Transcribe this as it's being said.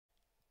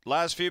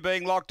Last few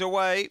being locked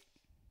away.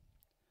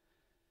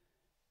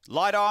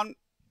 Light on.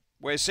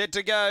 We're set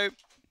to go.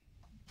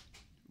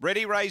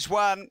 Ready, race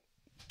 1.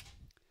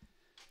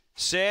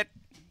 Set.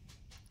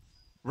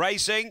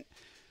 Racing.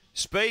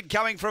 Speed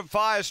coming from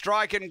Fire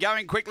Strike and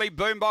going quickly.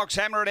 Boombox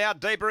Hammer, and out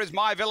deeper is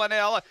My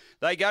Villanelle.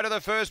 They go to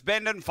the first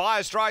bend and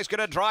Fire Strike's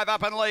going to drive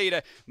up and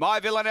lead. My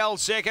Villanelle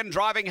second.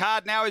 Driving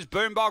hard now is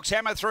Boombox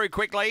Hammer through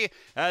quickly.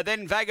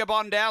 Then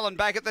Vagabond Owl, and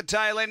back at the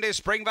tail end is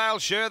Springvale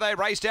Sure. They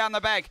race down the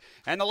back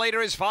and the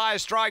leader is Fire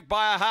Strike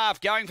by a half.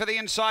 Going for the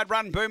inside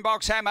run,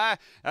 Boombox Hammer.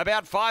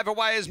 About 5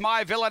 away is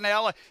My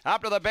Villanelle.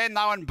 Up to the bend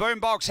though, and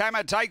Boombox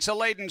Hammer takes a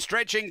lead and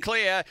stretching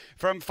clear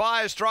from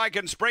Fire Strike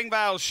and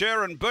Springvale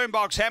Sure, and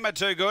Boombox Hammer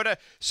too good.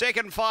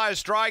 Second, Fire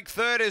Strike.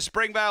 Third is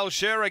Springvale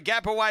Sure. A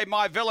gap away,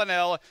 My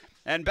Villanelle.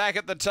 And back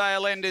at the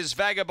tail end is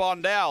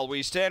Vagabond Owl.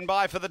 We stand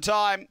by for the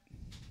time.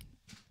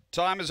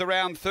 Time is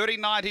around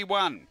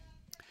 30.91.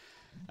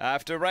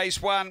 After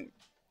race 1,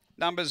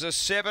 numbers are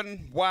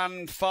 7,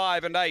 1,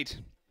 5 and 8.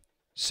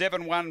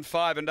 7, 1,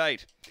 5 and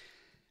 8.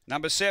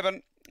 Number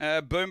 7,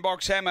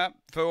 Boombox Hammer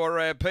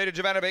for Peter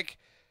Jovanovic.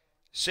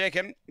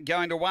 Second,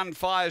 going to 1,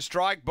 Fire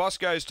Strike.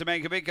 Bosco's to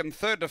Mankovic. And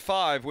third to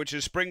 5, which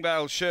is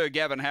Springvale Sure,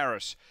 Gavin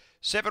Harris.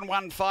 7,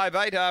 1, 5,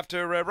 8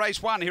 after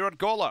race 1 here at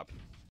Gawler.